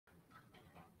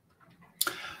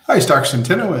Hi, it's Dr.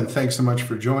 Centeno, and thanks so much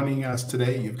for joining us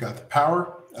today. You've got the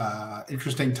power.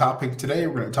 Interesting topic today.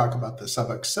 We're going to talk about the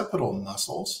suboccipital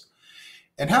muscles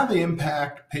and how they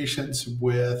impact patients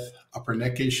with upper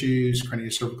neck issues,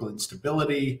 craniocervical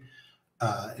instability.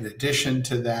 In addition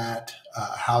to that,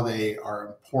 how they are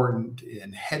important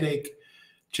in headache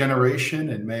generation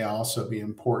and may also be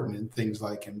important in things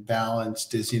like imbalance,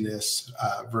 dizziness,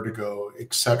 vertigo,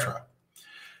 etc.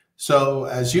 So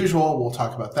as usual, we'll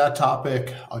talk about that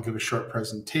topic. I'll give a short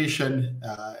presentation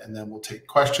and then we'll take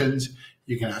questions.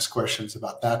 You can ask questions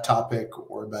about that topic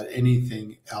or about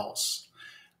anything else.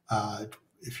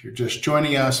 If you're just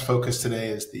joining us, focus today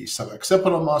is the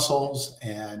suboccipital muscles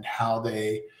and how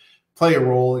they play a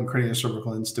role in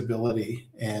craniocervical instability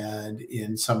and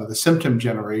in some of the symptom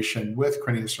generation with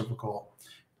craniocervical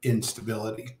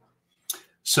instability.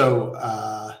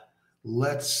 So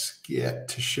let's get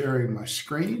to sharing my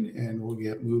screen and we'll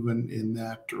get moving in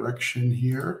that direction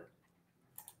here.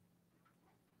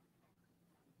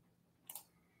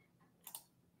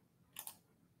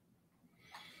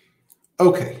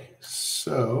 Okay,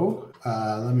 so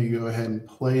let me go ahead and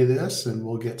play this and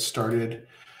we'll get started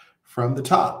from the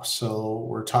top. So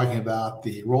we're talking about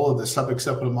the role of the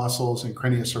suboccipital muscles in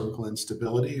craniocervical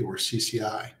instability, or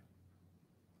CCI.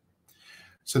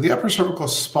 So the upper cervical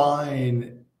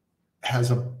spine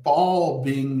has a ball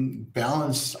being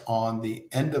balanced on the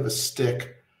end of a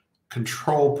stick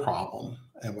control problem.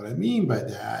 And what I mean by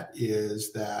that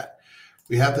is that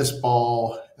we have this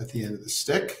ball at the end of the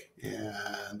stick,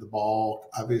 and the ball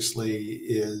obviously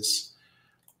is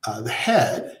the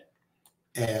head.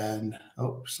 And,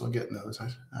 oh, still getting those. I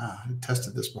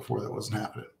tested this before, that wasn't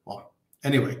happening. Well,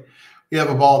 anyway, we have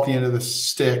a ball at the end of the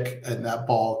stick, and that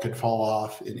ball could fall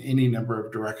off in any number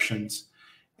of directions.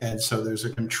 And so there's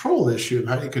a control issue of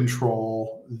how do you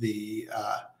control the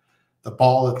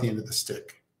ball at the end of the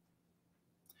stick.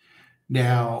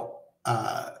 Now,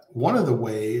 one of the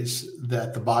ways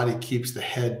that the body keeps the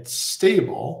head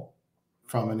stable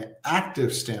from an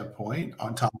active standpoint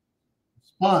on top of the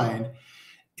spine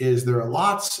is there are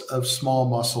lots of small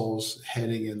muscles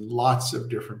heading in lots of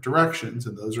different directions,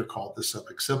 and those are called the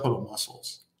suboccipital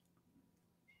muscles.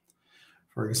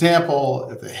 For example,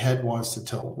 if the head wants to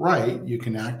tilt right, you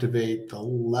can activate the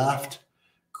left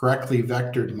correctly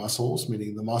vectored muscles,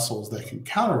 meaning the muscles that can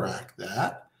counteract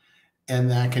that,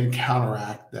 and that can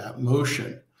counteract that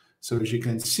motion. So as you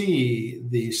can see,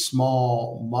 the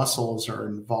small muscles are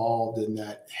involved in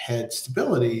that head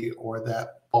stability or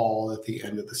that ball at the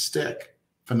end of the stick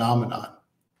phenomenon.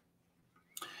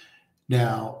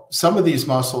 Now, some of these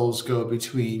muscles go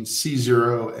between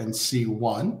C0 and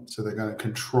C1, so they're going to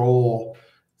control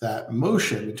that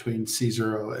motion between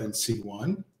C0 and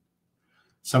C1.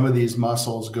 Some of these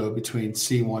muscles go between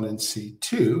C1 and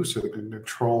C2, so they can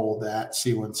control that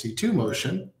C1, C2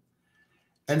 motion.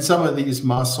 And some of these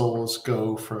muscles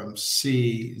go from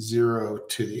C0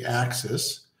 to the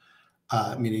axis,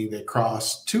 meaning they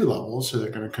cross two levels, so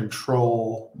they're going to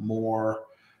control more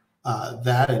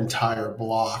that entire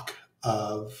block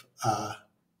of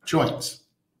joints.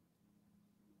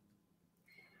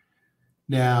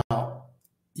 Now,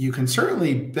 you can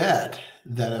certainly bet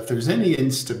that if there's any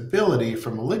instability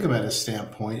from a ligamentous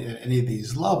standpoint at any of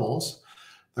these levels,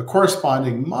 the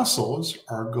corresponding muscles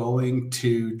are going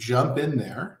to jump in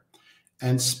there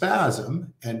and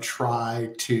spasm and try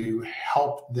to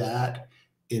help that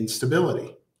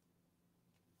instability.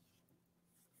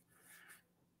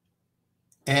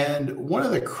 And one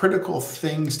of the critical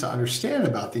things to understand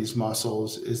about these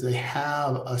muscles is they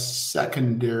have a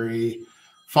secondary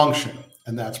function,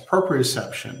 and that's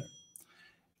proprioception.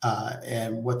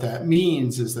 And what that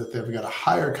means is that they've got a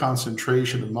higher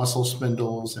concentration of muscle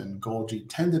spindles and Golgi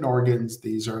tendon organs.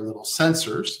 These are little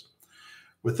sensors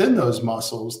within those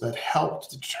muscles that help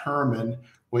determine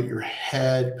what your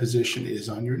head position is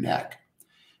on your neck.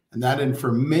 And that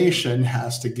information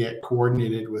has to get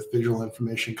coordinated with visual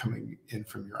information coming in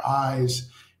from your eyes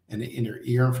and inner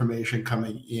ear information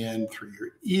coming in through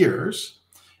your ears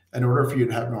in order for you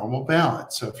to have normal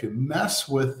balance. So if you mess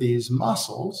with these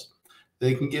muscles,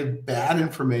 they can give bad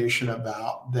information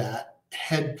about that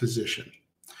head position,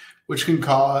 which can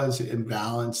cause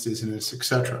imbalance, dizziness,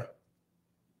 etc.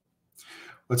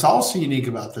 What's also unique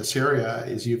about this area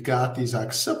is you've got these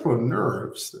occipital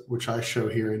nerves, which I show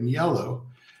here in yellow,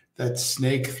 that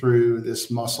snake through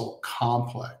this muscle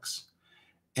complex.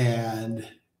 And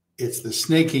it's the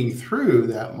snaking through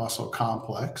that muscle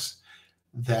complex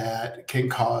that can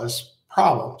cause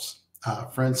problems.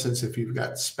 For instance, if you've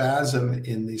got spasm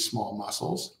in these small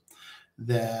muscles,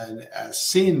 then as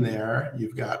seen there,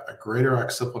 you've got a greater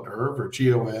occipital nerve, or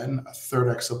GON, a third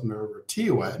occipital nerve, or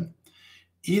TON,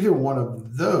 either one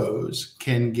of those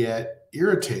can get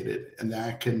irritated, and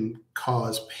that can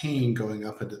cause pain going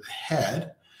up into the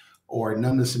head or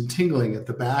numbness and tingling at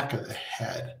the back of the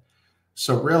head.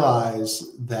 So realize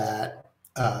that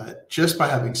just by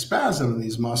having spasm in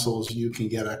these muscles, you can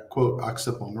get a, quote,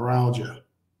 occipital neuralgia.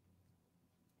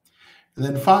 And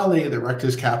then finally, the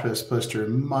rectus capitis posterior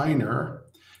minor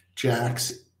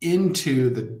jacks into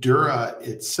the dura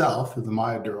itself, the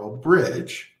myodural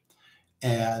bridge,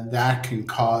 and that can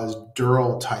cause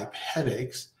dural type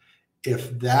headaches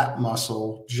if that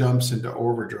muscle jumps into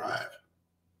overdrive.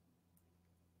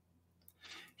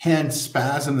 Hence,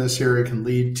 spasm in this area can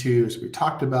lead to, as we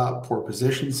talked about, poor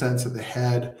position sense of the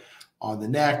head on the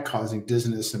neck, causing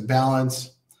dizziness and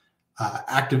imbalance,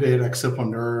 activated occipital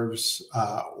nerves,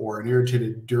 or an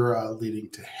irritated dura leading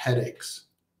to headaches.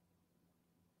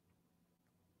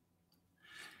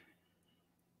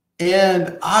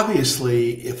 And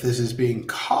obviously, if this is being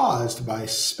caused by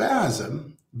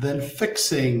spasm, then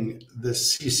fixing the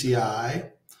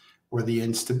CCI or the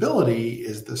instability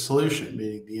is the solution,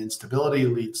 meaning the instability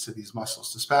leads to these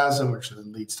muscles to spasm, which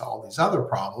then leads to all these other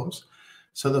problems.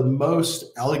 So the most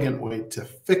elegant way to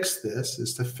fix this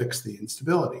is to fix the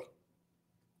instability.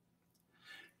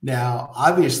 Now,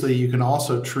 obviously, you can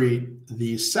also treat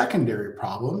these secondary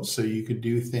problems. So you could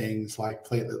do things like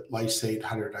platelet lysate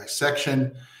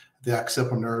hydrodissection, the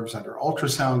occipital nerves under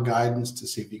ultrasound guidance to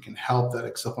see if you can help that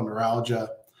occipital neuralgia.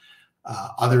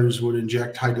 Others would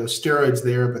inject high-dose steroids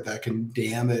there, but that can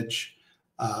damage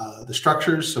the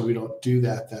structures, so we don't do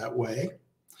that way.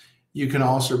 You can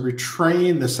also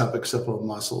retrain the suboccipital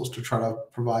muscles to try to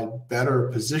provide better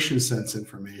position sense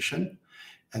information,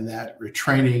 and that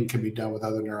retraining can be done with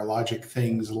other neurologic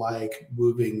things like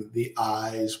moving the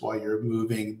eyes while you're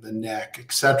moving the neck,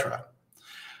 etc.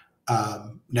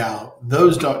 Now,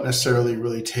 those don't necessarily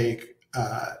really take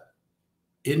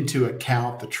into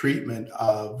account the treatment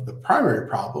of the primary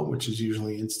problem, which is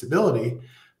usually instability,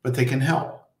 but they can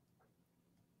help.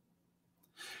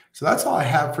 So that's all I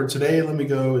have for today. Let me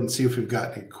go and see if we've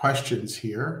got any questions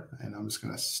here. And I'm just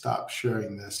going to stop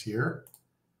sharing this here.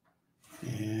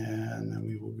 And then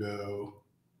we will go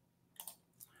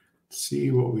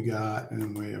see what we got in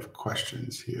the way of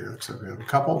questions here. Looks like we have a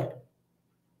couple.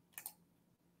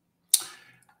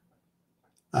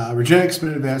 Regenetics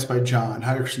been advanced by John.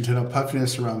 Hi, Centeno.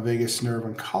 Puffiness around vagus nerve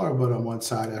and collarbone on one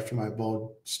side after my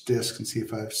bulge disc and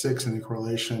C5-6. Any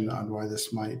correlation on why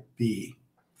this might be?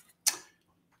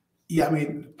 Yeah, I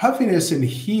mean, puffiness in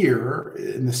here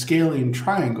in the scalene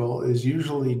triangle is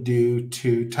usually due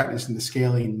to tightness in the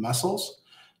scalene muscles.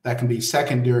 That can be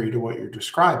secondary to what you're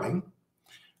describing.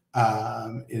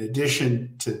 In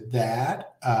addition to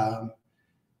that,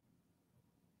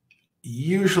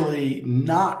 usually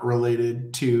not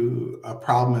related to a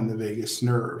problem in the vagus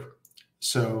nerve.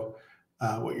 So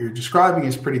what you're describing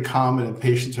is pretty common in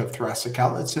patients who have thoracic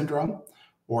outlet syndrome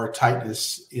or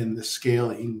tightness in the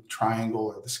scalene triangle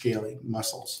or the scalene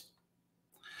muscles.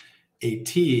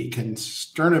 AT, can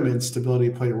sternum instability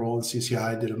play a role in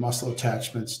CCI due to muscle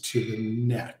attachments to the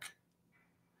neck?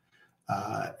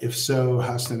 If so,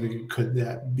 how significant could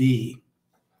that be?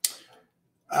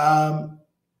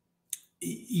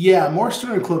 Yeah, more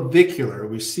sternoclavicular.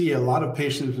 We see a lot of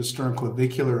patients with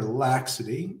sternoclavicular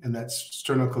laxity, and that's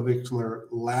sternoclavicular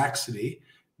laxity,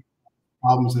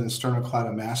 problems in the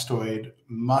sternocleidomastoid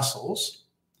muscles.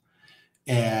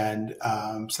 And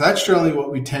so that's generally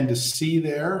what we tend to see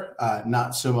there,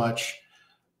 not so much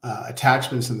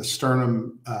attachments in the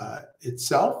sternum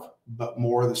itself, but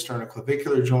more the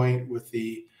sternoclavicular joint with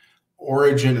the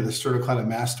origin of the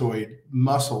sternocleidomastoid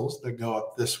muscles that go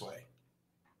up this way.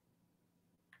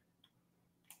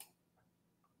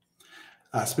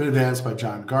 It's been advanced by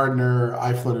John Gardner.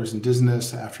 Eye flutters and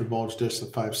dizziness after bulge disc of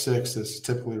 5-6 is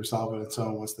typically resolved on its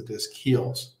own once the disc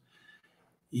heals.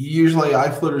 Usually, eye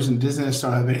flutters and dizziness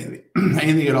don't have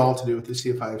anything at all to do with the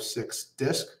C5-6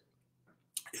 disc.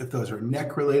 If those are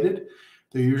neck related,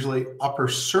 they're usually upper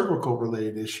cervical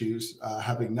related issues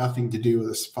having nothing to do with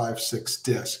this 5-6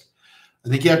 disc. I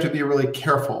think you have to be really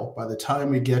careful. By the time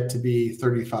we get to be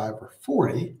 35 or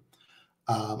 40,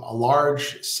 a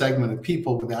large segment of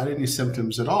people without any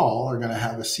symptoms at all are going to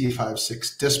have a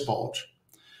C5-6 disc bulge.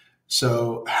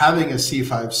 So having a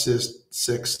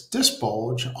C5-6 disc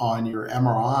bulge on your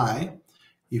MRI,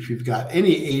 if you've got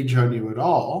any age on you at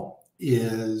all,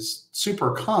 is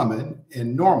super common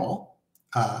and normal.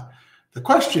 The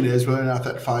question is whether or not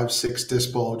that 5-6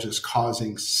 disc bulge is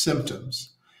causing symptoms.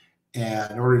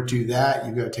 And in order to do that,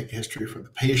 you've got to take a history from the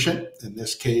patient. In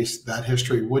this case, that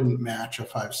history wouldn't match a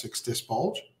 5-6 disc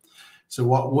bulge. So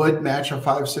what would match a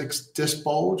 5-6 disc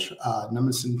bulge?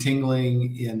 Numbness and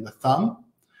tingling in the thumb,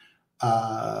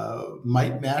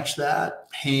 might match that.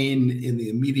 Pain in the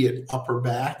immediate upper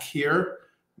back here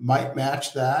might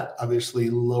match that. Obviously,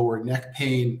 lower neck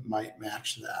pain might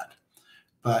match that.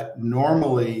 But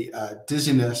normally,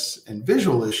 dizziness and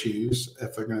visual issues,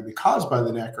 if they're going to be caused by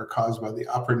the neck, are caused by the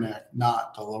upper neck,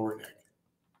 not the lower neck.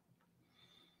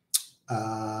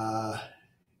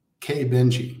 K.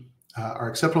 Benji. Are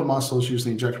occipital muscles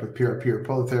usually injected with PRP or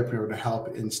prolotherapy in order to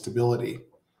help instability?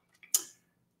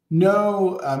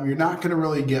 No, you're not going to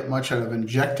really get much out of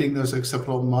injecting those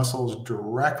occipital muscles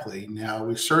directly. Now,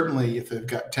 we certainly, if they've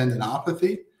got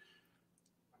tendinopathy,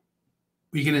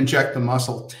 we can inject the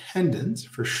muscle tendons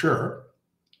for sure.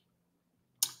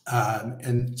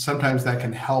 And sometimes that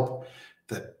can help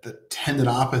the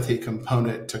tendinopathy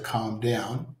component to calm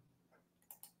down.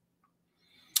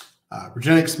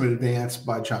 Progenics been advanced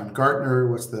by John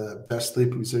Gartner. What's the best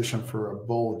sleeping position for a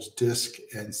bulged disc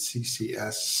and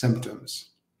CCS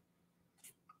symptoms?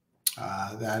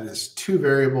 That is too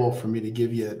variable for me to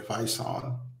give you advice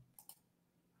on.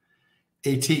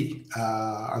 AT,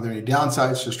 are there any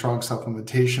downsides to strong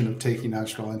supplementation of taking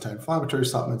natural anti-inflammatory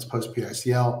supplements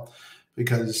post-PICL?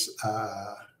 Because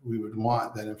we would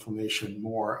want that inflammation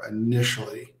more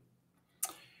initially.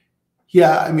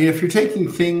 Yeah, I mean, if you're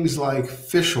taking things like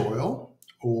fish oil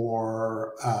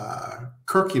or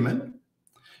curcumin,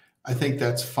 I think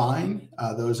that's fine.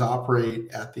 Those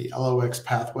operate at the LOX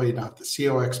pathway, not the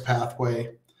COX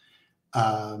pathway.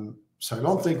 So I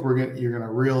don't think you're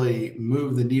gonna really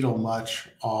move the needle much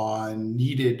on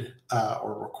needed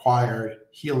or required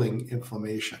healing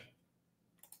inflammation.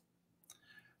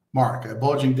 Mark, a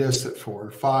bulging disc at 4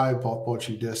 and 5. Both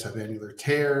bulging discs have annular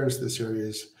tears. This area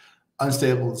is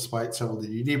unstable despite several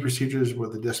DDD procedures where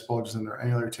the disc bulges and their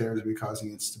annular tears will be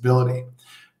causing instability.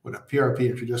 Would a PRP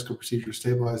intradiscal procedure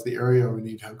stabilize the area, or we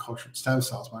need to have cultured stem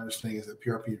cells? My understanding is that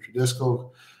PRP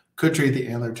intradiscal could treat the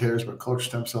annular tears, but cultured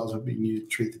stem cells would be needed to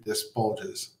treat the disc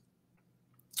bulges.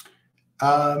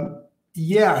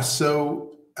 Yeah,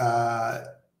 so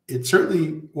it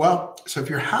certainly, well, so if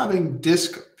you're having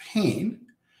disc pain,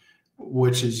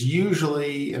 which is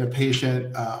usually in a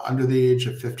patient under the age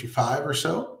of 55 or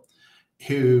so,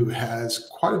 who has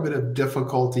quite a bit of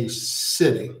difficulty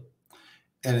sitting.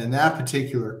 And in that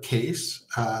particular case,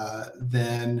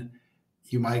 then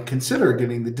you might consider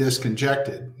getting the disc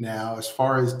injected. Now, as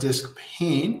far as disc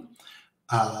pain,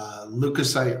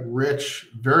 leukocyte-rich,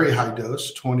 very high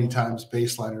dose, 20 times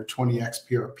baseline or 20x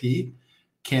PRP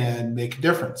can make a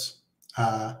difference.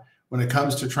 When it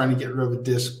comes to trying to get rid of a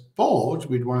disc bulge,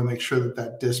 we'd want to make sure that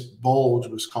that disc bulge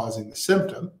was causing the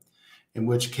symptom, in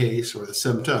which case, or the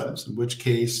symptoms, in which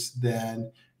case,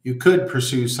 then you could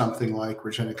pursue something like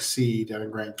Regenix-C down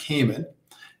in Grand Cayman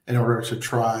in order to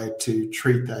try to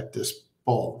treat that disc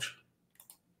bulge.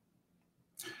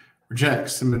 Regenix,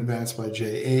 some advanced by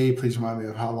JA. Please remind me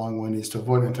of how long one needs to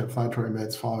avoid anti-inflammatory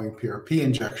meds following PRP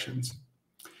injections.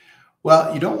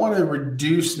 Well, you don't want to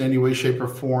reduce in any way, shape, or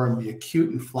form the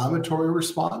acute inflammatory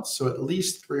response, so at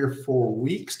least 3 or 4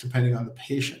 weeks, depending on the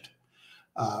patient.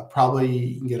 Probably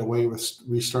you can get away with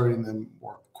restarting them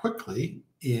more quickly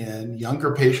in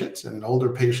younger patients, and in older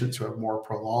patients who have more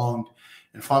prolonged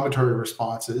inflammatory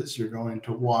responses. You're going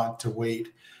to want to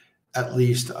wait at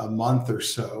least a month or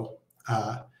so.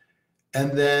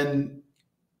 And then,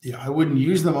 I wouldn't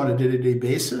use them on a day-to-day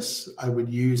basis. I would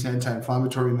use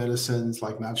anti-inflammatory medicines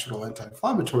like non-steroidal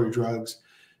anti-inflammatory drugs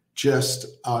just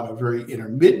on a very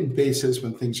intermittent basis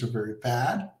when things are very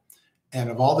bad. And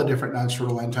of all the different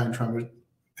non-steroidal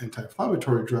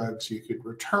anti-inflammatory drugs you could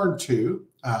return to,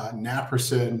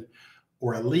 naproxen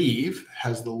or Aleve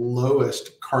has the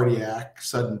lowest cardiac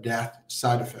sudden death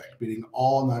side effect, meaning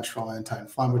all non-steroidal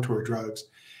anti-inflammatory drugs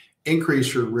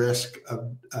increase your risk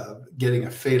of getting a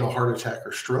fatal heart attack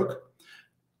or stroke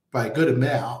by a good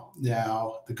amount.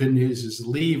 Now, the good news is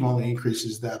Aleve only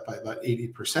increases that by about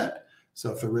 80%.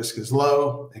 So if the risk is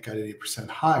low, it got 80%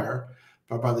 higher.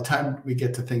 But by the time we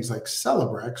get to things like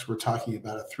Celebrex, we're talking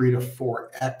about a 3 to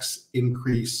 4x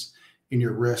increase in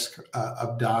your risk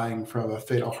of dying from a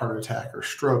fatal heart attack or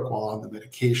stroke while on the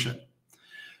medication.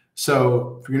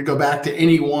 So if you're going to go back to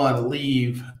any one,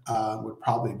 Aleve would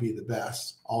probably be the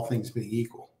best, all things being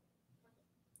equal.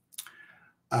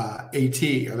 AT,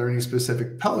 are there any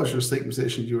specific pillows or sleep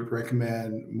positions you would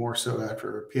recommend more so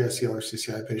after PICL or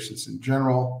CCI patients in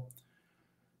general?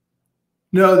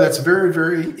 No, that's very,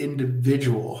 very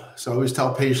individual. So I always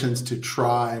tell patients to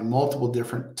try multiple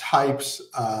different types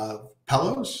of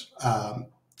pillows,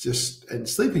 just in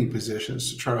sleeping positions,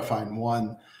 to try to find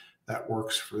one that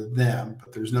works for them.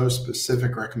 But there's no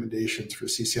specific recommendations for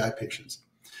CCI patients.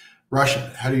 Russian,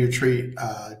 how do you treat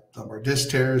lumbar disc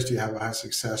tears? Do you have a high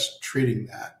success treating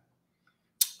that?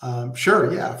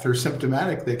 Sure, yeah. If they're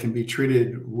symptomatic, they can be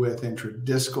treated with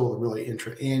intradiscal, really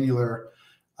intraannular,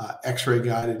 X-ray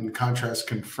guided and contrast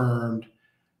confirmed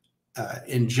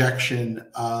injection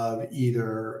of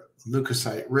either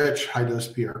leukocyte-rich high-dose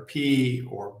PRP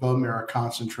or bone marrow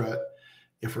concentrate.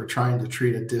 If we're trying to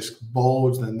treat a disc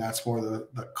bulge, then that's more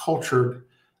the cultured,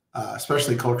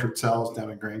 especially cultured cells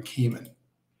down in Grand Cayman.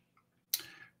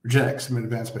 Regenetics have been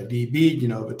advanced by DB,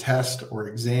 a test or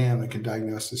exam that can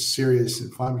diagnose a serious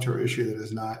inflammatory issue that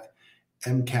is not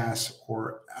MCAS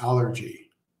or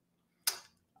allergy.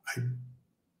 I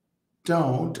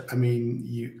don't. I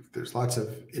mean, there's lots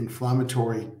of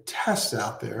inflammatory tests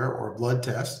out there or blood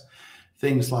tests.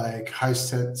 Things like high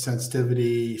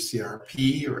sensitivity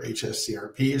CRP or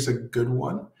HSCRP is a good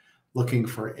one. Looking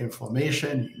for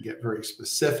inflammation, you can get very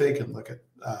specific and look at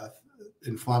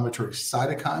inflammatory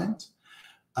cytokines.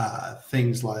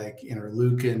 Things like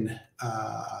interleukin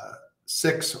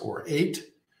 6 or 8,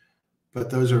 but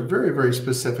those are very, very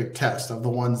specific tests. Of the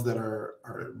ones that are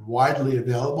widely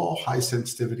available, high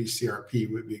sensitivity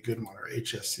CRP would be a good one, or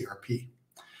HSCRP.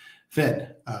 Fin,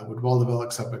 would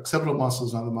well-developed suboccipital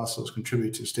muscles and other muscles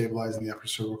contribute to stabilizing the upper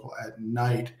cervical at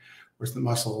night, whereas the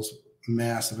muscles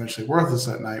mass eventually worthless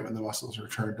at night when the muscles are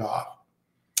turned off?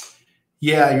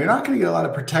 Yeah, you're not going to get a lot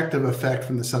of protective effect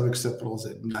from the suboccipitals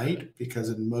at night because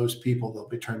in most people, they'll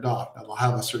be turned off. Now, they'll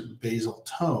have a certain basal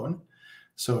tone.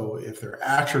 So if they're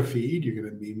atrophied, you're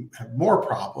going to have more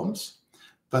problems,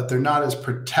 but they're not as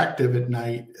protective at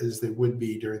night as they would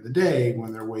be during the day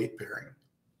when they're weight bearing.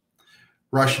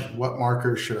 Russian, what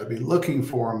markers should I be looking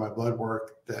for in my blood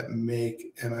work that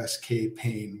make MSK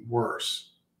pain worse?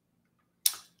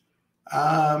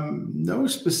 No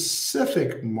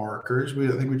specific markers.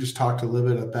 I think we just talked a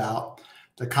little bit about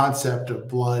the concept of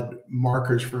blood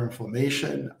markers for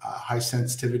inflammation. High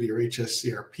sensitivity or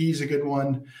HSCRP is a good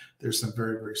one. There's some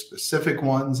very, very specific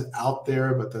ones out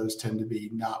there, but those tend to be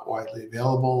not widely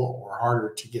available or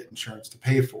harder to get insurance to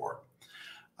pay for.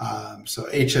 So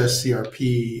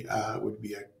HSCRP would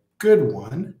be a good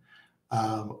one.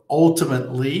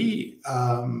 Ultimately,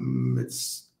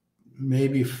 it's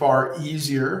maybe far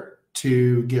easier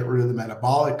to get rid of the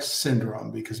metabolic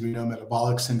syndrome because we know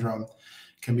metabolic syndrome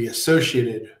can be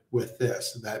associated with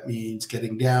this. That means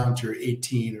getting down to your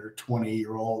 18 or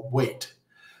 20-year-old weight.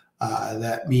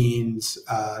 That means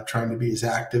trying to be as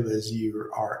active as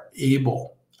you are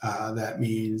able. That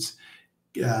means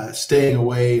staying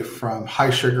away from high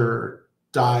sugar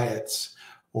diets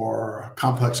or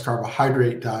complex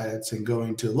carbohydrate diets and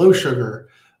going to low sugar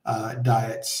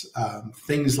diets.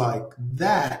 Things like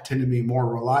that tend to be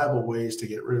more reliable ways to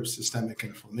get rid of systemic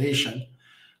inflammation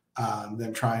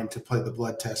than trying to play the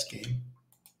blood test game.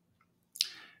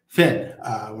 Fin,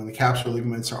 when the capsular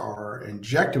ligaments are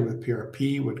injected with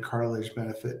PRP, would cartilage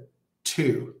benefit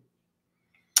too?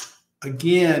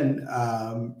 Again,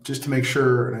 just to make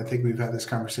sure, and I think we've had this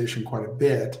conversation quite a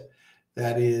bit,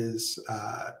 that is,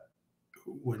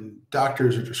 when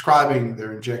doctors are describing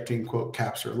they're injecting, quote,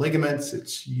 capsular ligaments,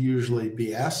 it's usually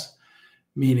BS,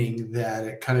 meaning that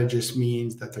it kind of just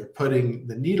means that they're putting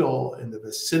the needle in the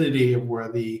vicinity of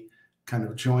where the kind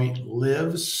of joint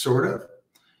lives, sort of.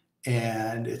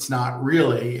 And it's not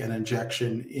really an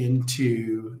injection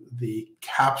into the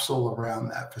capsule around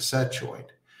that facet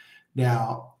joint.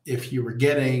 Now, if you were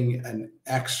getting an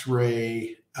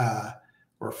X-ray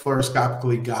or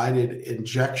fluoroscopically guided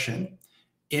injection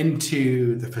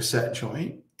into the facet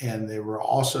joint, and they were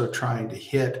also trying to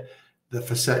hit the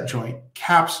facet joint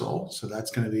capsule, so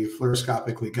that's going to be a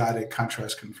fluoroscopically guided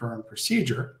contrast confirmed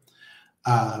procedure,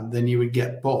 then you would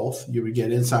get both. You would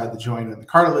get inside the joint and the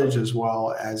cartilage as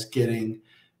well as getting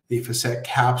the facet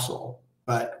capsule.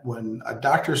 But when a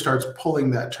doctor starts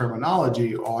pulling that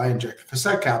terminology, oh, I inject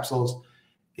facet capsules,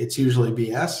 it's usually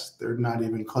BS. They're not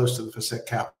even close to the facet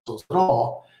capsules at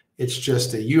all. It's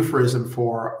just a euphemism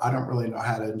for, I don't really know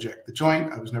how to inject the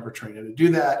joint. I was never trained how to do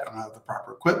that. I don't have the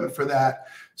proper equipment for that.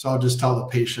 So I'll just tell the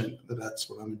patient that that's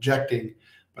what I'm injecting.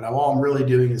 But all I'm really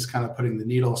doing is kind of putting the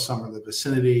needle somewhere in the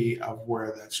vicinity of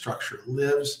where that structure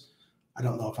lives. I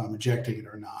don't know if I'm injecting it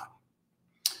or not.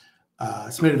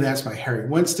 It's been advanced by Harry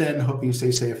Winston. Hoping you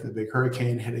stay safe in the big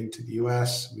hurricane heading to the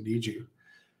U.S. We need you.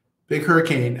 Big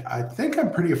hurricane. I think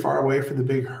I'm pretty far away from the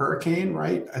big hurricane,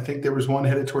 right? I think there was one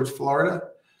headed towards Florida.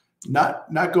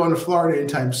 Not going to Florida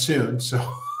anytime soon, so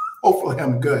hopefully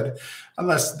I'm good,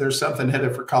 unless there's something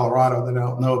headed for Colorado that I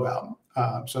don't know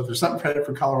about. So if there's something headed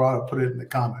for Colorado, put it in the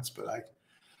comments, but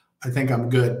I think I'm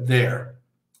good there.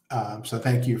 So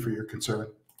thank you for your concern.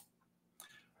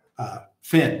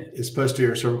 Fin, is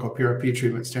posterior cervical PRP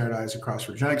treatment standardized across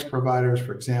Regenetics providers,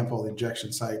 for example, the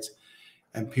injection sites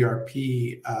and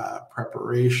PRP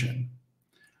preparation?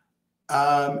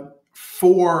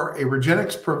 For a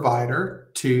Regenexx provider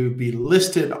to be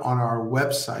listed on our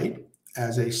website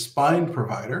as a spine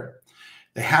provider,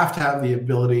 they have to have the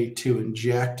ability to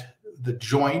inject the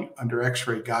joint under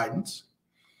X-ray guidance.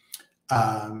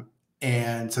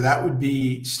 And so that would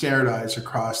be standardized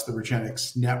across the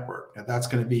Regenexx network. Now that's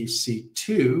going to be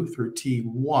C2 through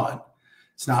T1.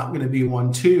 It's not going to be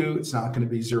 1-2. It's not going to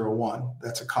be 0-1.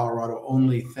 That's a Colorado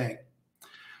only thing.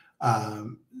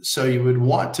 So you would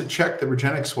want to check the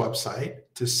Regenexx website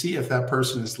to see if that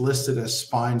person is listed as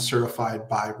spine certified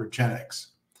by Regenexx.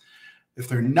 If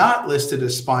they're not listed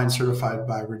as spine certified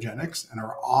by Regenexx and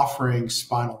are offering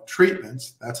spinal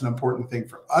treatments, that's an important thing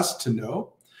for us to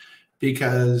know,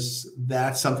 because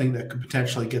that's something that could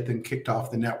potentially get them kicked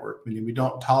off the network. Meaning we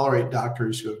don't tolerate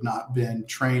doctors who have not been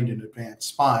trained in advanced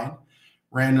spine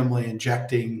randomly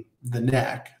injecting the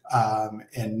neck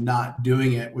and not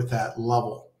doing it with that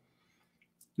level.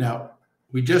 Now,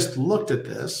 we just looked at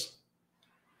this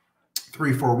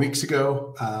 3-4 weeks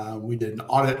ago. We did an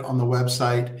audit on the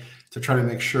website to try to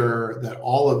make sure that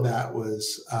all of that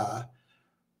was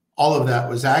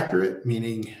accurate,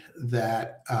 meaning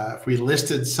that if we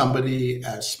listed somebody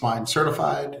as spine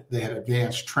certified, they had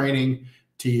advanced training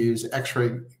to use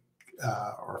X-ray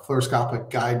or fluoroscopic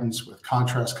guidance with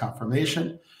contrast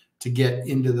confirmation to get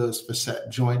into those facet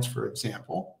joints, for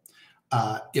example.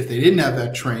 If they didn't have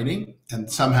that training and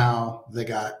somehow they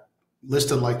got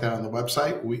listed like that on the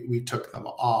website, we took them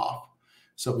off.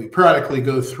 So we periodically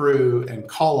go through and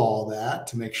call all that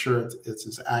to make sure it's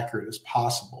as accurate as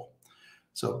possible.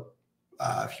 So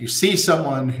if you see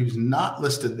someone who's not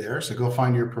listed there, so go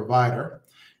find your provider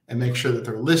and make sure that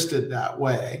they're listed that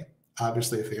way.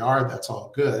 Obviously, if they are, that's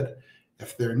all good.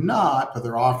 If they're not, but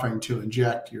they're offering to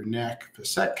inject your neck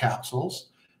facet capsules,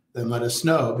 then let us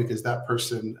know, because that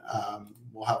person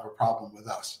will have a problem with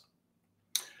us.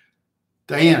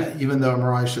 Diana, even though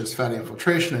MRI shows fatty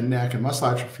infiltration in neck and muscle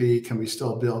atrophy, can we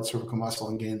still build cervical muscle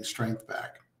and gain the strength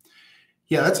back?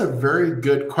 Yeah, that's a very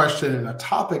good question, and a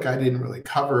topic I didn't really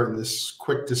cover in this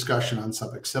quick discussion on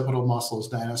suboccipital muscles,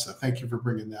 Diana, so thank you for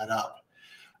bringing that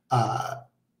up.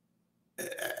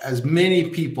 As many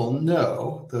people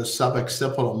know, those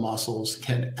suboccipital muscles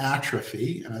can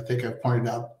atrophy, and I think I've pointed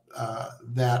out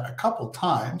that a couple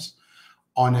times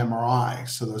on MRI.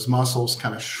 So those muscles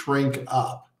kind of shrink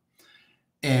up.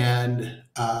 And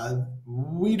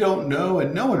we don't know,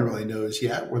 and no one really knows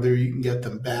yet, whether you can get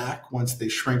them back once they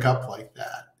shrink up like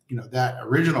that. You know, that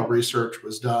original research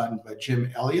was done by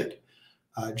Jim Elliott.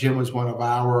 Jim was one of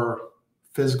our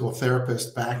physical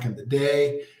therapists back in the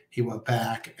day. He went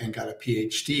back and got a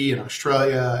PhD in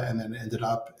Australia and then ended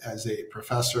up as a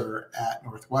professor at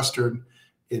Northwestern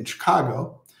in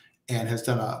Chicago, and has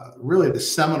done really the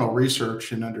seminal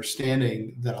research in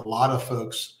understanding that a lot of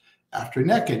folks after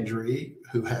neck injury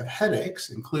who have headaches,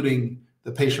 including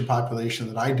the patient population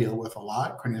that I deal with a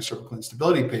lot, craniocervical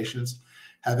instability patients,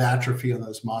 have atrophy on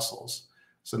those muscles.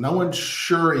 So no one's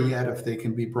sure yet if they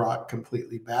can be brought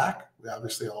completely back. We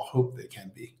obviously all hope they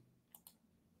can be.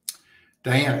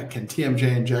 Diana, can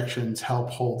TMJ injections help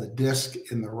hold the disc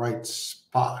in the right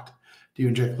spot? Do you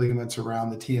inject ligaments around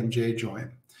the TMJ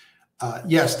joint?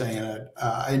 Yes, Diana,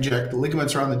 I inject the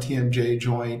ligaments around the TMJ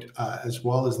joint as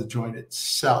well as the joint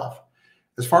itself.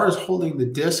 As far as holding the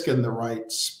disc in the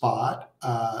right spot,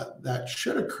 that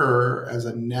should occur as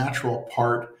a natural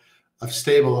part of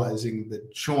stabilizing the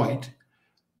joint.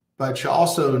 But you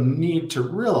also need to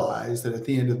realize that at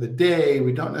the end of the day,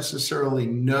 we don't necessarily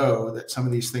know that some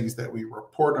of these things that we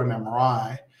report on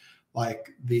MRI,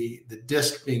 like the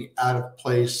disc being out of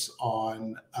place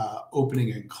on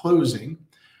opening and closing,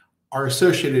 are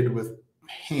associated with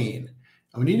pain.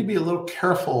 And we need to be a little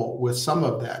careful with some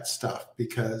of that stuff,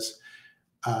 because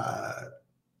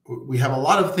we have a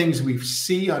lot of things we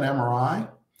see on MRI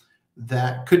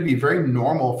that could be very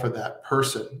normal for that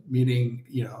person, meaning,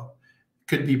 you know,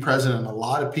 could be present in a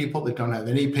lot of people that don't have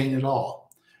any pain at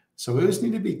all. So we always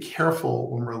need to be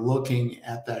careful when we're looking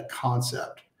at that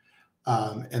concept.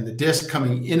 And the disc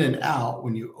coming in and out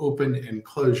when you open and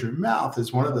close your mouth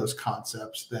is one of those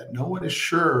concepts that no one is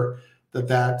sure that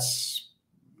that's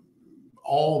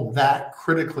all that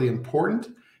critically important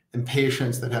in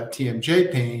patients that have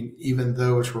TMJ pain, even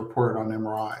though it's reported on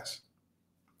MRIs.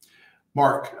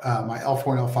 Mark, my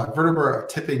L4 and L5 vertebrae are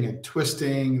tipping and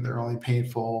twisting. They're only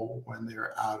painful when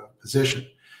they're out of position.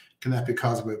 Can that be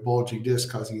caused by a bulging disc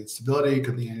causing instability?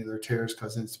 Could the annular tears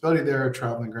cause instability there?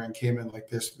 Traveling Grand Cayman like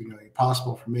this would be nearly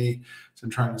impossible for me. So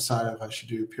I'm trying to decide if I should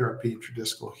do PRP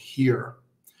intradiscal here.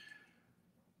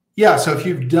 Yeah, so if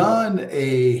you've done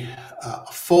a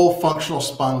full functional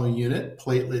spinal unit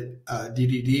platelet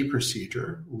DDD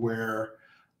procedure where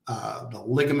The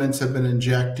ligaments have been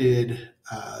injected.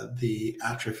 The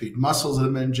atrophied muscles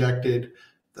have been injected.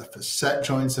 The facet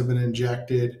joints have been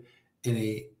injected.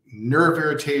 Any nerve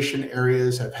irritation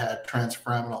areas have had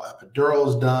transforaminal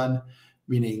epidurals done,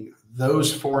 meaning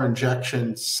those 4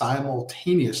 injections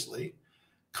simultaneously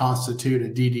constitute a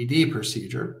DDD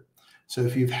procedure. So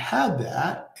if you've had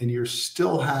that and you're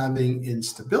still having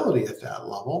instability at that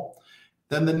level,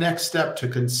 then the next step to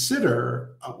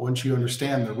consider, once you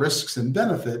understand the risks and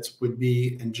benefits, would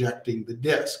be injecting the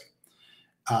disc.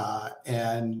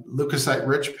 And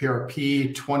leukocyte-rich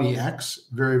PRP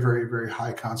 20X, very, very, very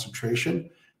high concentration,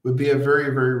 would be a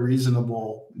very, very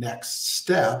reasonable next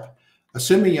step,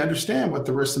 assuming you understand what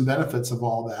the risks and benefits of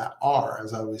all that are.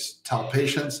 As I always tell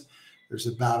patients, there's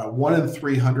about a 1 in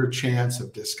 300 chance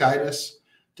of discitis.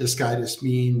 Discitis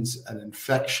means an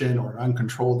infection or an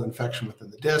uncontrolled infection within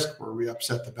the disc where we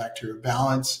upset the bacterial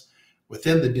balance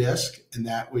within the disc, and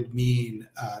that would mean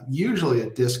usually a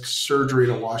disc surgery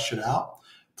to wash it out,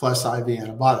 plus IV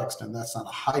antibiotics. Now, that's not a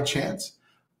high chance.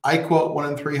 I quote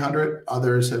 1 in 300.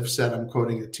 Others have said I'm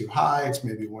quoting it too high. It's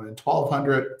maybe 1 in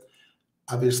 1,200.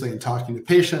 Obviously, in talking to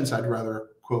patients, I'd rather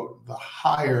quote the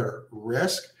higher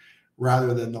risk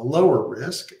rather than the lower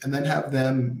risk, and then have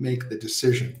them make the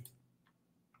decision.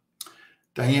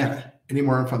 Diana, any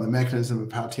more info on the mechanism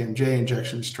of how TMJ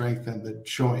injections strengthen the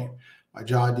joint? My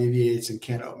jaw deviates and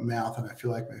can't open mouth, and I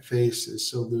feel like my face is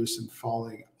so loose and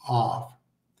falling off.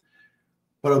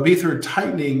 But it'll be through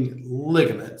tightening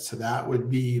ligaments. So that would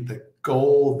be the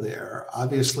goal there.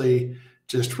 Obviously,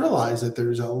 just realize that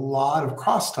there's a lot of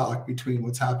crosstalk between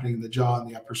what's happening in the jaw and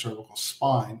the upper cervical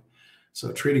spine.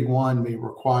 So treating one may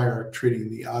require treating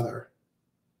the other.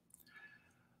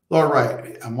 Lower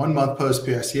right, I'm 1 month post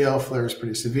PICL, flare is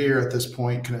pretty severe at this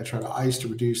point. Can I try to ice to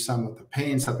reduce some of the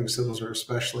pain? Suboccipitals are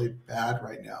especially bad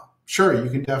right now. Sure, you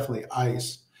can definitely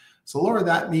ice. So Laura,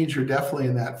 that means you're definitely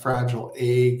in that fragile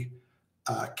egg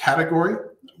category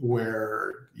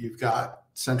where you've got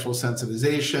central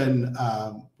sensitization,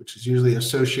 which is usually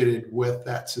associated with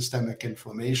that systemic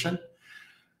inflammation.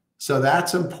 So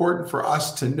that's important for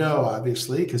us to know,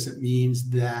 obviously, because it means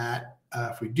that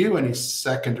if we do any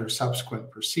second or subsequent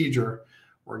procedure,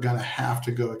 we're going to have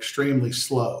to go extremely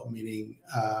slow, meaning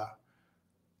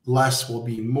less will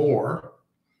be more,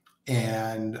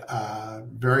 and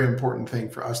very important thing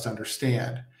for us to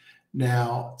understand.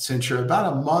 Now, since you're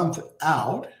about a month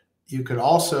out, you could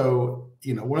also,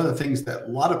 one of the things that a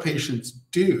lot of patients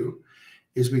do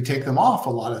is we take them off a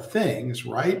lot of things,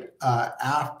 right,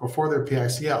 before their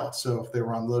PICL. So if they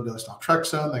were on low-dose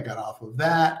naltrexone, they got off of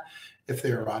that. If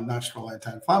they were on nonsteroidal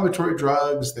anti-inflammatory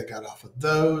drugs, they got off of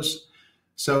those.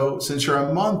 So since you're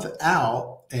a month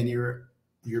out and you're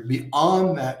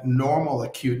beyond that normal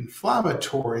acute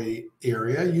inflammatory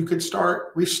area, you could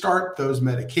restart those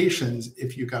medications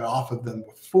if you got off of them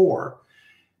before,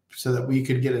 so that we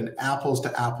could get an apples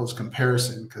to apples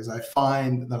comparison. Because I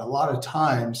find that a lot of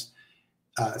times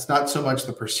it's not so much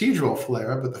the procedural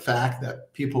flare, but the fact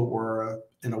that people were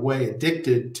in a way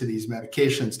addicted to these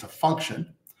medications to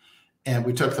function, and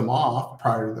we took them off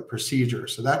prior to the procedure.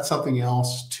 So that's something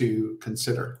else to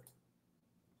consider.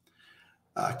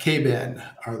 KBEN,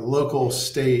 are the local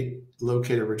state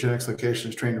located Regenexx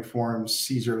locations trained to perform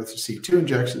C0 through C2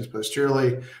 injections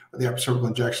posteriorly, or the upper cervical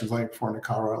injections only performed in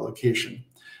Colorado location?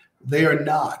 They are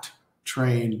not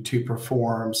trained to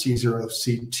perform C0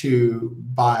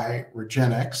 C2 by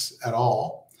Regenexx at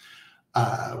all.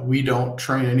 We don't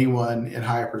train anyone in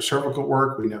high upper cervical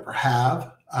work. We never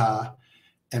have,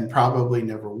 and probably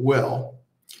never will.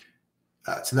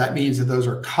 So that means that those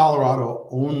are Colorado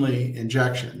only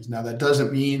injections. Now, that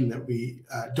doesn't mean that we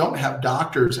don't have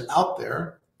doctors out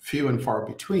there, few and far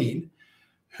between,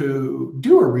 who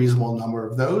do a reasonable number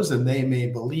of those, and they may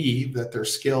believe that their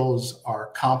skills are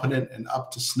competent and up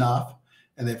to snuff,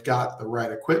 and they've got the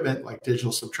right equipment like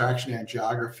digital subtraction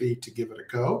angiography to give it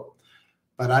a go.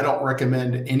 But I don't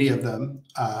recommend any of them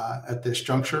at this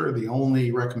juncture. The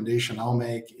only recommendation I'll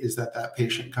make is that that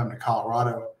patient come to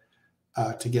Colorado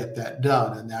to get that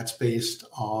done. And that's based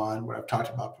on what I've talked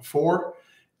about before.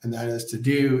 And that is to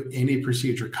do any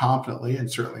procedure competently,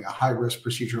 and certainly a high-risk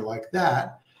procedure like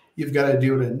that, you've got to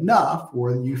do it enough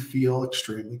where you feel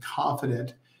extremely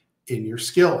confident in your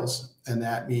skills. And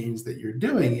that means that you're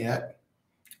doing it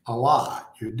a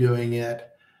lot. You're doing it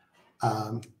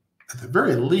at the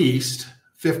very least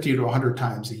 50 to 100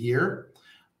 times a year.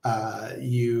 That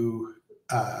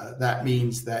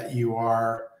means that you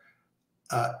are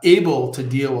able to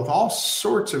deal with all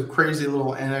sorts of crazy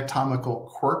little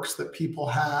anatomical quirks that people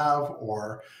have,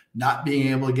 or not being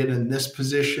able to get in this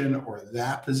position or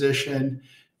that position.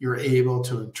 You're able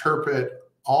to interpret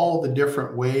all the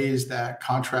different ways that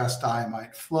contrast dye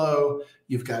might flow.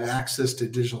 You've got access to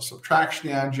digital subtraction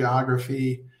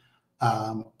angiography,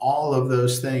 all of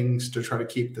those things to try to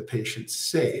keep the patient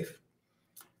safe.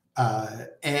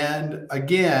 And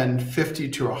again, 50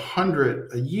 to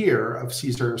 100 a year of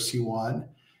C0, C1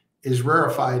 is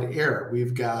rarefied air.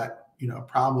 We've got,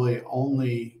 probably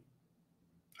only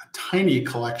a tiny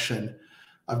collection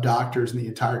of doctors in the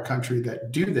entire country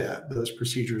that do those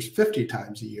procedures 50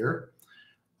 times a year.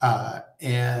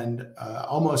 And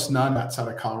almost none outside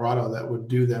of Colorado that would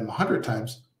do them 100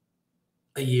 times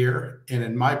a year. And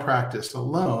in my practice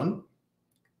alone,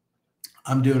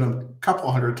 I'm doing them a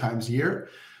couple hundred times a year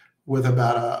with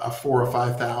about a 4,000 or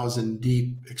 5,000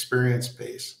 deep experience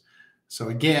base. So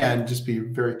again, just be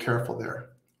very careful there.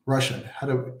 Russian, how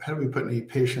do we put any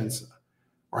patients,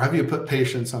 or have you put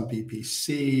patients on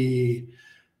BPC?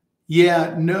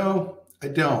 Yeah, no, I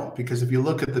don't, because if you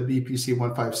look at the BPC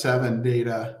 157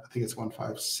 data, I think it's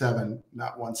 157,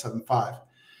 not 175,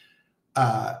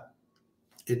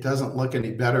 it doesn't look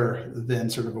any better than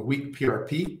sort of a weak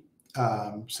PRP.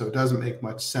 So it doesn't make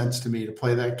much sense to me to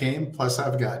play that game. Plus,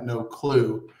 I've got no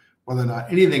clue whether or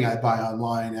not anything I buy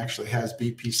online actually has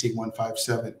BPC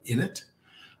 157 in it,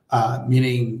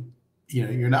 meaning,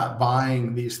 you're not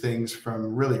buying these things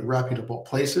from really reputable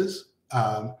places.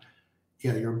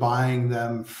 You're buying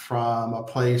them from a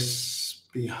place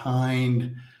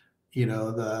behind,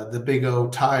 the Big O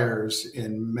tires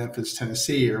in Memphis,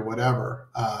 Tennessee, or whatever.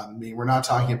 We're not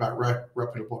talking about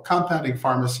reputable compounding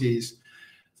pharmacies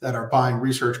that are buying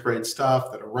research grade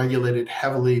stuff that are regulated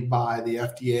heavily by the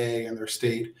FDA and their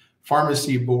state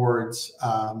pharmacy boards.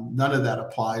 None of that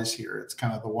applies here. It's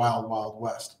kind of the wild, wild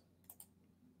west.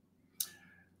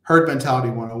 Herd mentality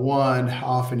 101. How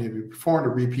often have you performed a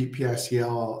repeat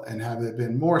PICL and have they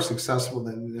been more successful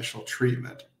than initial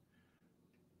treatment?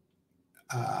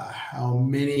 How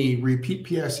many repeat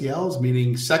PICLs,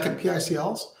 meaning second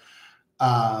PICLs?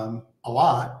 A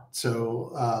lot.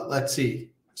 So let's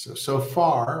see. So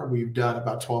far, we've done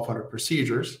about 1,200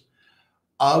 procedures.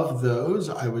 Of those,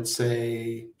 I would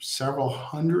say several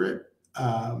hundred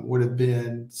would have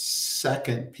been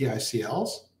second PICLs.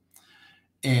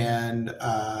 And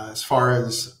as far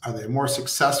as are they more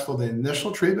successful than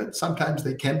initial treatment, sometimes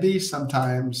they can be,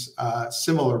 sometimes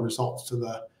similar results to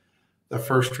the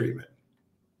first treatment.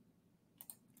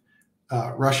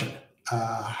 Russian,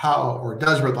 how or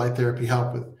does red light therapy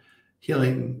help with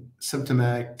healing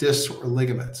symptomatic discs or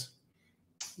ligaments?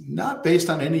 Not based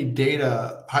on any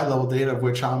data, high-level data of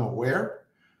which I'm aware.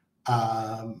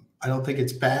 I don't think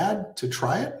it's bad to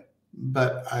try it,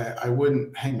 but I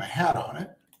wouldn't hang my hat on it.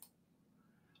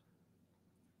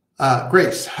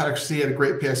 Grace, actually had a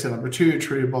great PICL number 2,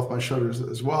 treated both my shoulders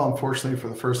as well. Unfortunately, for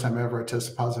the first time ever, I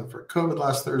tested positive for COVID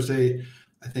last Thursday.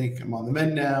 I think I'm on the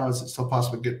mend now. Is it still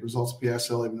possible to get results of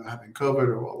PICL even though having COVID,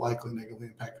 or will it likely negatively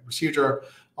impact the procedure?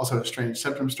 Also had a strange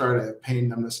symptom start. I have pain,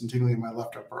 numbness, and tingling in my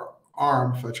left upper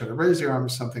arm. If I try to raise the arm,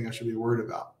 is something I should be worried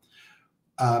about.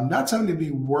 Not something to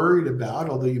be worried about,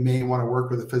 although you may want to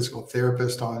work with a physical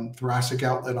therapist on thoracic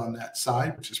outlet on that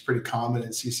side, which is pretty common in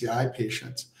CCI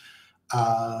patients.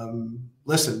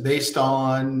 Listen, based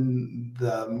on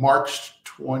the March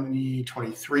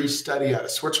 2023 study out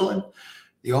of Switzerland,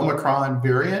 the Omicron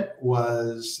variant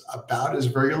was about as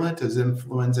virulent as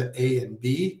influenza A and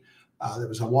B. There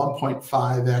was a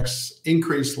 1.5x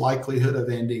increased likelihood of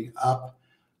ending up,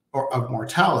 or of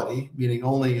mortality, meaning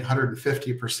only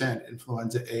 150%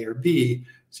 influenza A or B.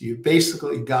 So you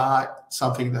basically got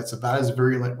something that's about as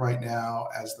virulent right now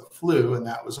as the flu, and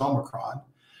that was Omicron.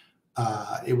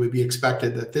 It would be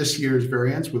expected that this year's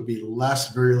variants would be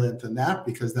less virulent than that,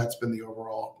 because that's been the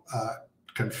overall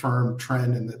confirmed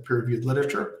trend in the peer-reviewed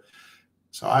literature.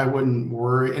 So I wouldn't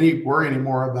worry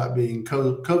anymore about being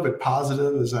COVID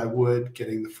positive as I would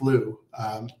getting the flu.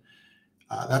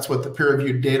 That's what the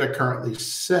peer-reviewed data currently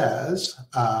says,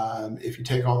 if you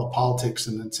take all the politics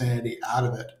and insanity out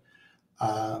of it.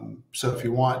 So if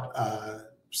you want,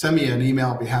 send me an email.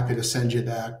 I'll be happy to send you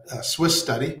that Swiss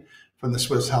study from the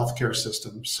Swiss healthcare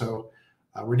system. So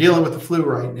we're dealing with the flu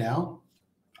right now.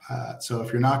 So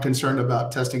if you're not concerned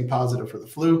about testing positive for the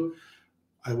flu,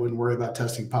 I wouldn't worry about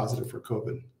testing positive for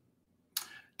COVID.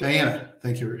 Diana,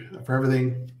 thank you for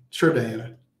everything. Sure,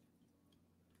 Diana.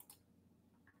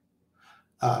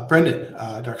 Brendan,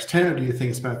 Dr. Centeno, do you think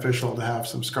it's beneficial to have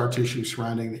some scar tissue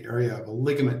surrounding the area of a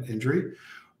ligament injury,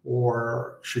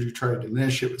 or should you try to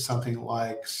diminish it with something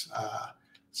like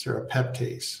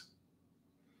serrapeptase?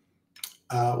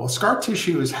 Well, scar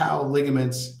tissue is how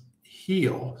ligaments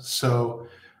heal. So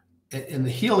in the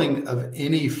healing of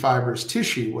any fibrous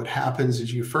tissue, what happens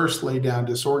is you first lay down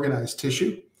disorganized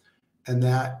tissue, and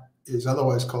that is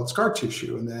otherwise called scar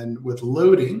tissue. And then with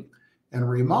loading and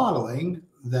remodeling,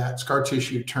 that scar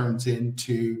tissue turns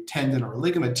into tendon or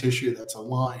ligament tissue that's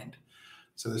aligned.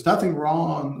 So there's nothing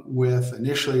wrong with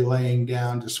initially laying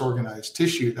down disorganized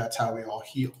tissue. That's how we all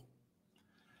heal.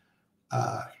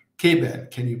 K-Ben,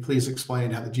 can you please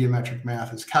explain how the geometric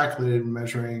math is calculated in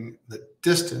measuring the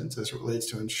distance as it relates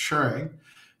to ensuring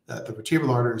that the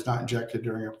vertebral artery is not injected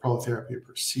during a prolotherapy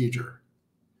procedure?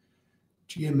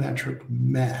 Geometric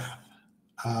math.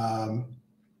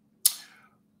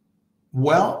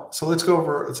 Well, so let's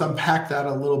unpack that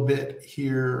a little bit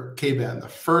here, K-Ben. The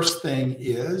first thing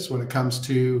is, when it comes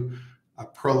to a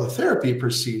prolotherapy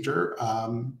procedure,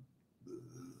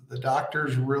 the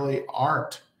doctors really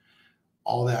aren't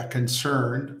all that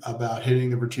concerned about hitting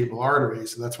the vertebral artery.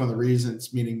 So that's one of the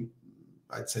reasons, meaning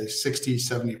I'd say 60,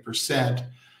 70%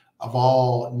 of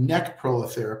all neck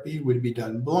prolotherapy would be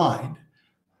done blind.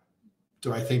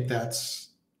 Do I think that's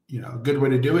a good way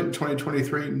to do it in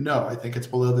 2023? No, I think it's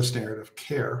below the standard of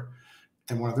care.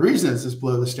 And one of the reasons it's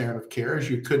below the standard of care is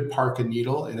you could park a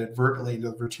needle inadvertently into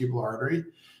the vertebral artery,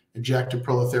 inject a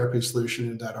prolotherapy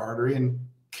solution into that artery, and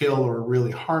kill or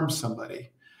really harm somebody.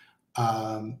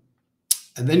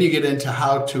 And then you get into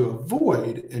how to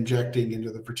avoid injecting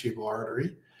into the vertebral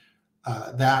artery.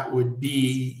 That would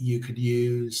be, you could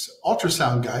use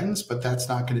ultrasound guidance, but that's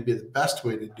not going to be the best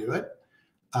way to do it.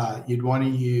 You'd want to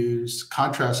use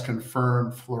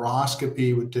contrast-confirmed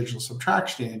fluoroscopy with digital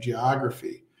subtraction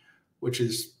angiography, which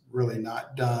is really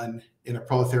not done in a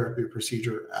prolotherapy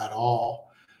procedure at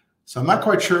all. So I'm not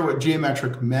quite sure what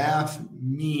geometric math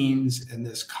means in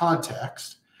this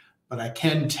context, but I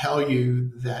can tell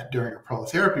you that during a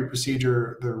prolotherapy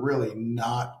procedure, they're really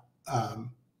not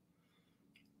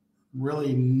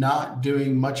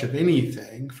doing much of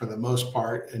anything for the most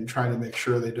part and trying to make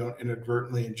sure they don't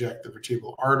inadvertently inject the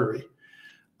vertebral artery,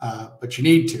 but you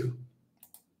need to.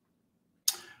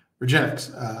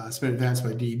 Regenix, it's been advanced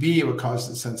by DB. What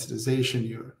causes the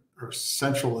sensitization or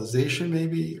centralization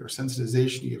maybe, or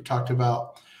sensitization you've talked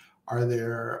about? Are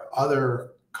there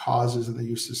other causes of the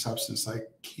use of substance like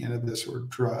cannabis or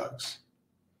drugs?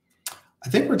 I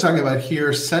think we're talking about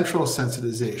here central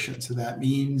sensitization. So that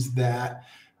means that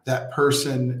that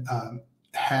person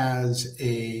has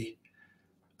a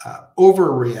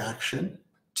overreaction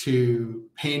to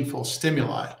painful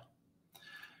stimuli,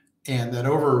 and that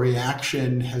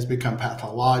overreaction has become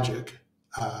pathologic,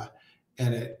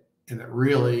 and it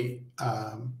really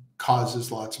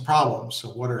causes lots of problems. So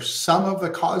what are some of the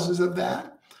causes of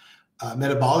that?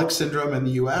 Metabolic syndrome in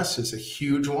the US is a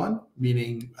huge one,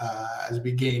 meaning as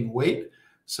we gain weight.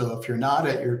 So if you're not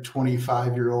at your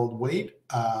 25-year-old weight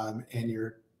and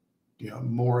you're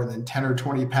more than 10 or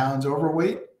 20 pounds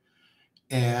overweight,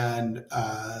 and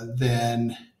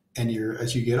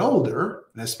as you get older,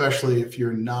 and especially if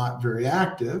you're not very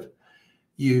active,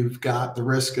 you've got the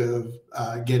risk of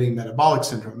getting metabolic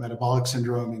syndrome. Metabolic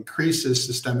syndrome increases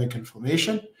systemic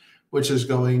inflammation, which is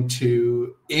going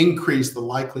to increase the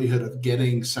likelihood of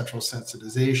getting central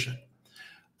sensitization.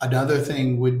 Another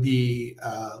thing would be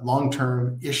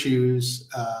long-term issues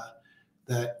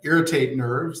that irritate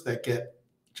nerves that get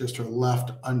just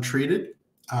left untreated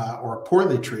or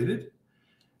poorly treated.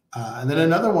 And then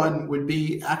another one would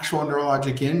be actual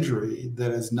neurologic injury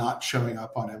that is not showing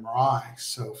up on MRI.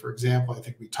 So for example, I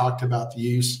think we talked about the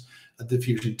use of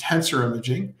diffusion tensor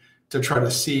imaging to try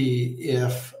to see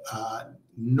if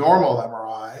normal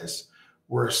MRIs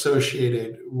were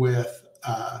associated with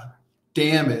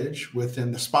damage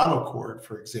within the spinal cord,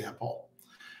 for example.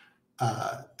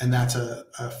 And that's a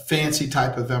fancy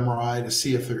type of MRI to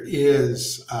see if there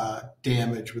is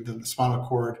damage within the spinal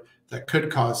cord that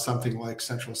could cause something like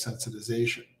central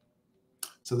sensitization.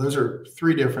 So those are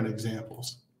three different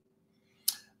examples.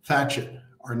 Thatchet,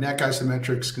 are neck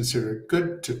isometrics considered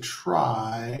good to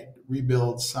try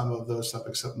rebuild some of those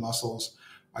subacute muscles?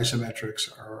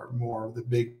 Isometrics are more of the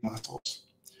big muscles.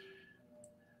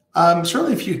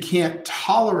 Certainly if you can't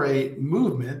tolerate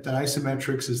movement, then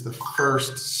isometrics is the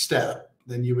first step.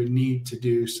 Then you would need to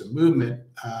do some movement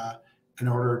in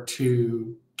order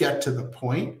to get to the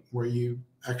point where you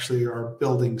actually are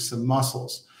building some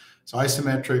muscles. So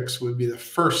isometrics would be the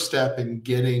first step in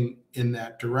getting in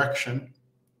that direction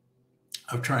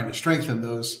of trying to strengthen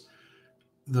those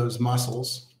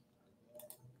muscles.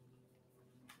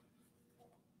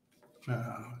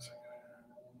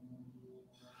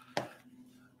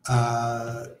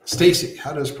 Stacy,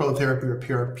 how does prolotherapy or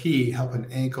PRP help an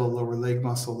ankle lower leg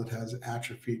muscle that has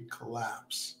atrophied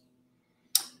collapse?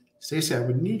 Stacy, I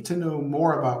would need to know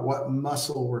more about what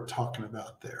muscle we're talking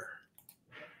about there.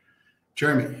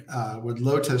 Jeremy, would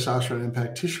low testosterone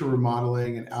impact tissue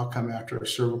remodeling and outcome after a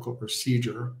cervical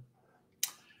procedure?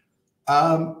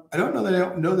 I don't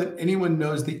know that anyone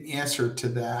knows the answer to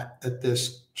that at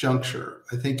this juncture.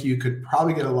 I think you could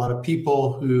probably get a lot of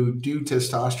people who do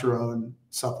testosterone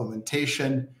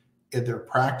supplementation in their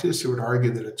practice who would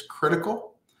argue that it's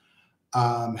critical.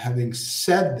 Having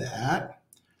said that,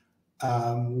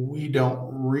 we don't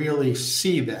really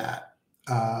see that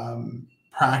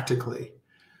practically.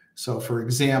 So, for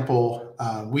example,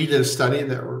 we did a study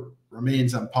that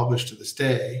remains unpublished to this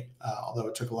day, although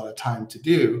it took a lot of time to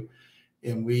do.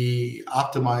 And we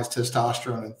optimized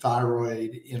testosterone and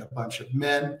thyroid in a bunch of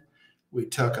men. We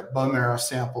took a bone marrow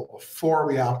sample before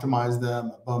we optimized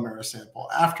them, a bone marrow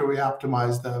sample after we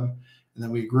optimized them, and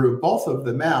then we grew both of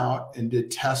them out and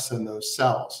did tests on those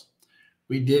cells.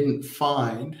 We didn't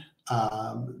find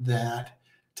that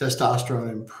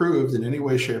testosterone improved in any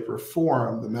way, shape, or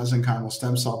form the mesenchymal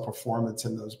stem cell performance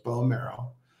in those bone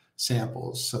marrow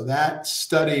samples. So that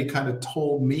study kind of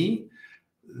told me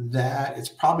that it's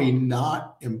probably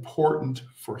not important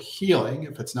for healing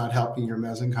if it's not helping your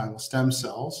mesenchymal stem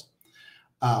cells.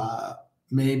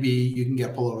 Maybe you can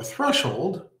get below a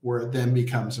threshold where it then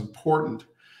becomes important,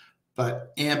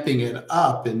 but amping it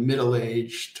up in middle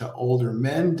age to older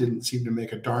men didn't seem to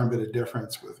make a darn bit of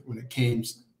difference when it came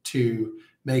to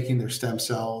making their stem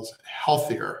cells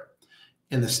healthier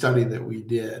in the study that we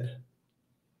did.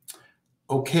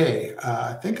 Okay,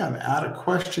 I think I'm out of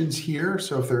questions here.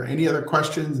 So if there are any other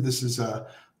questions, this is a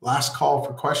last call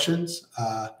for questions.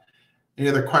 Any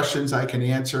other questions I can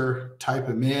answer, type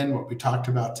them in. What we talked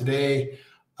about today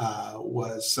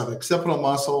was suboccipital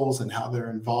muscles and how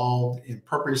they're involved in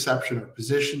proprioception or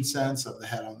position sense of the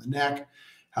head on the neck,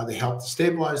 how they help to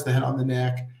stabilize the head on the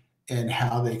neck, and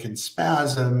how they can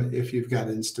spasm if you've got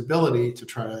instability to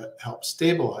try to help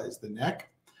stabilize the neck.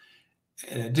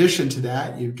 In addition to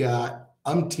that, you've got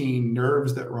umpteen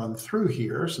nerves that run through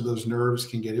here. So those nerves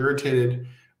can get irritated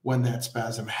when that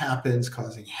spasm happens,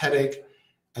 causing headache.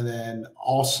 And then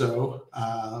also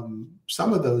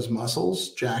some of those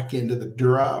muscles jack into the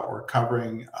dura or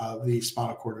covering of the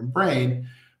spinal cord and brain,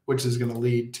 which is going to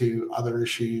lead to other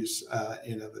issues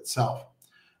in of itself.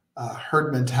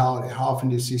 Herd mentality. How often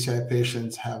do CCI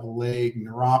patients have leg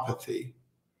neuropathy?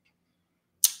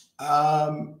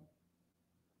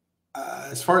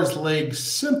 As far as leg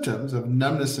symptoms of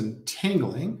numbness and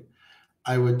tingling,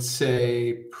 I would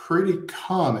say pretty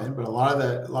common, but a lot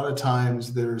of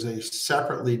times there's a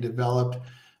separately developed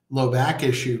low back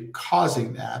issue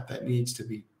causing that needs to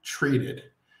be treated.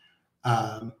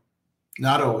 Not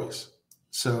always.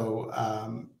 So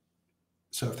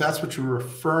if that's what you're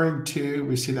referring to,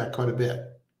 we see that quite a bit.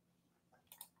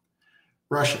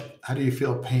 Russian, how do you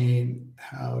feel pain?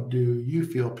 How do you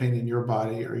feel pain in your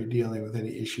body? Are you dealing with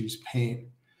any issues, pain?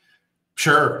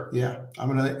 Sure, yeah.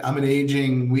 I'm an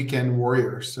aging weekend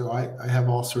warrior, so I have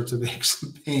all sorts of aches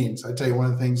and pains. I tell you, one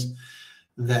of the things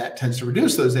that tends to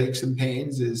reduce those aches and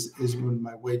pains is when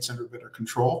my weight's under better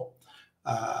control.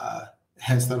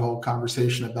 Hence that whole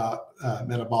conversation about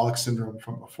metabolic syndrome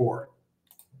from before.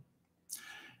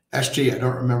 SG, I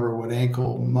don't remember what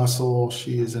ankle muscle.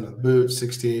 She is in a boot,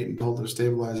 68, and told her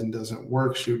stabilizing doesn't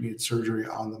work. She would need surgery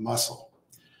on the muscle.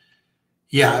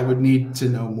 Yeah, I would need to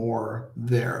know more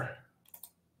there.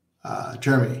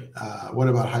 Jeremy, what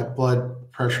about high blood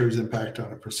pressure's impact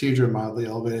on a procedure? Mildly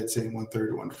elevated, say 130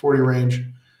 to 140 range.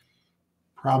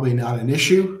 Probably not an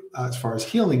issue as far as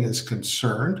healing is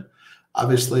concerned.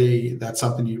 Obviously, that's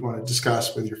something you want to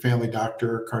discuss with your family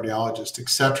doctor, cardiologist,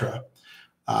 etc.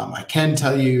 I can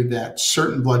tell you that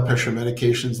certain blood pressure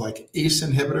medications like ACE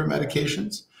inhibitor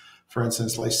medications, for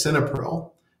instance,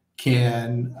 lisinopril,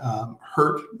 can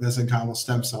hurt mesenchymal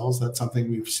stem cells. That's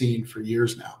something we've seen for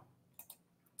years now.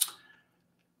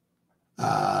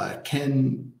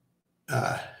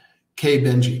 K.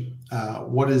 Benji,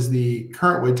 what is the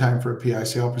current wait time for a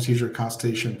PICL procedure,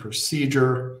 consultation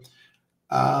procedure?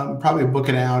 Probably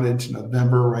booking out into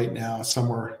November right now,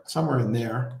 somewhere in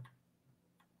there.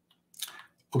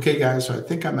 Okay, guys, so I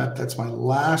think that's my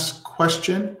last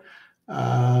question. We're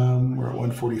at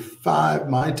 1:45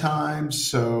 my time,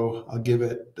 so I'll give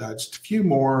it just a few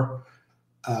more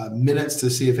minutes to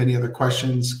see if any other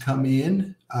questions come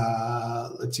in.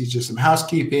 Let's see, just some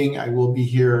housekeeping. I will be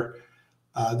here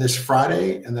this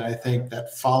Friday, and then I think that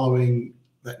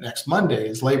next Monday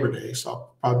is Labor Day, so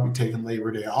I'll probably be taking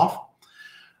Labor Day off.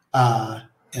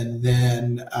 And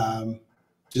then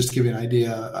just to give you an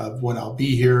idea of when I'll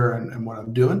be here and what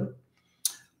I'm doing.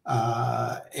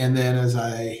 And then, as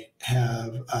I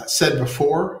have said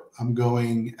before, I'm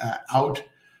going out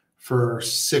for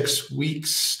 6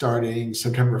 weeks starting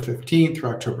September 15th through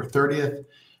October 30th.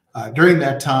 During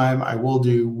that time, I will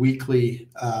do weekly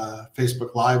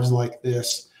Facebook Lives like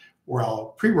this, or I'll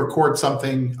pre-record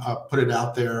something, put it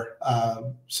out there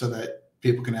so that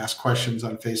people can ask questions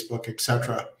on Facebook,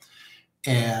 etc.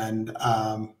 And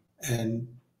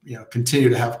continue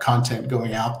to have content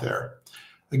going out there.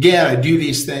 Again, I do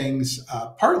these things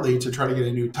partly to try to get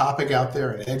a new topic out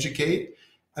there and educate,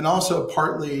 and also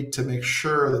partly to make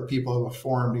sure that people have a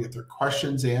forum to get their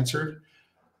questions answered.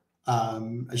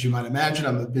 As you might imagine,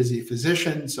 I'm a busy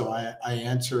physician, so I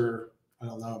answer, I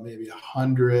don't know, maybe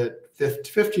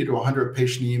 50 to 100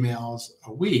 patient emails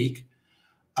a week.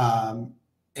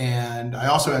 And I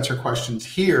also answer questions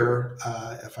here,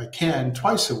 if I can,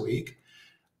 twice a week,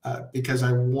 because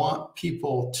I want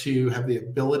people to have the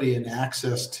ability and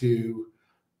access to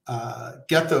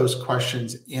get those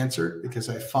questions answered, because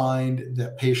I find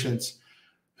that patients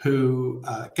who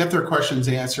get their questions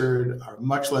answered are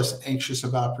much less anxious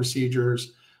about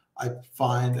procedures. I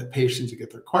find that patients who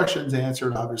get their questions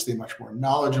answered, obviously much more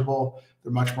knowledgeable.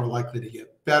 They're much more likely to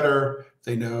get better.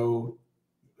 They know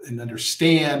and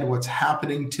understand what's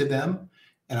happening to them.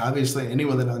 And obviously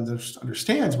anyone that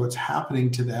understands what's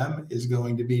happening to them is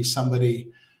going to be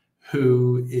somebody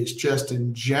who is just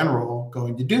in general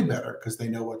going to do better, because they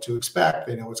know what to expect.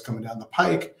 They know what's coming down the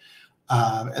pike.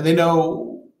 And they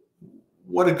know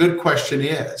what a good question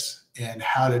is and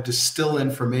how to distill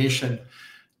information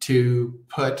to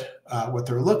put what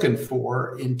they're looking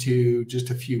for into just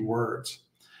a few words.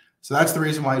 So that's the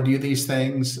reason why I do these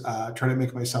things, try to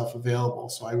make myself available.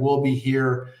 So I will be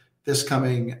here this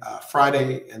coming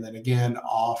Friday, and then again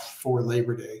off for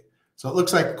Labor Day. So it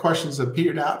looks like the questions have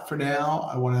petered out for now.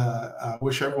 I want to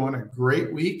wish everyone a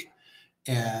great week,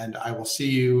 and I will see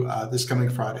you this coming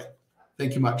Friday.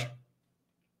 Thank you much.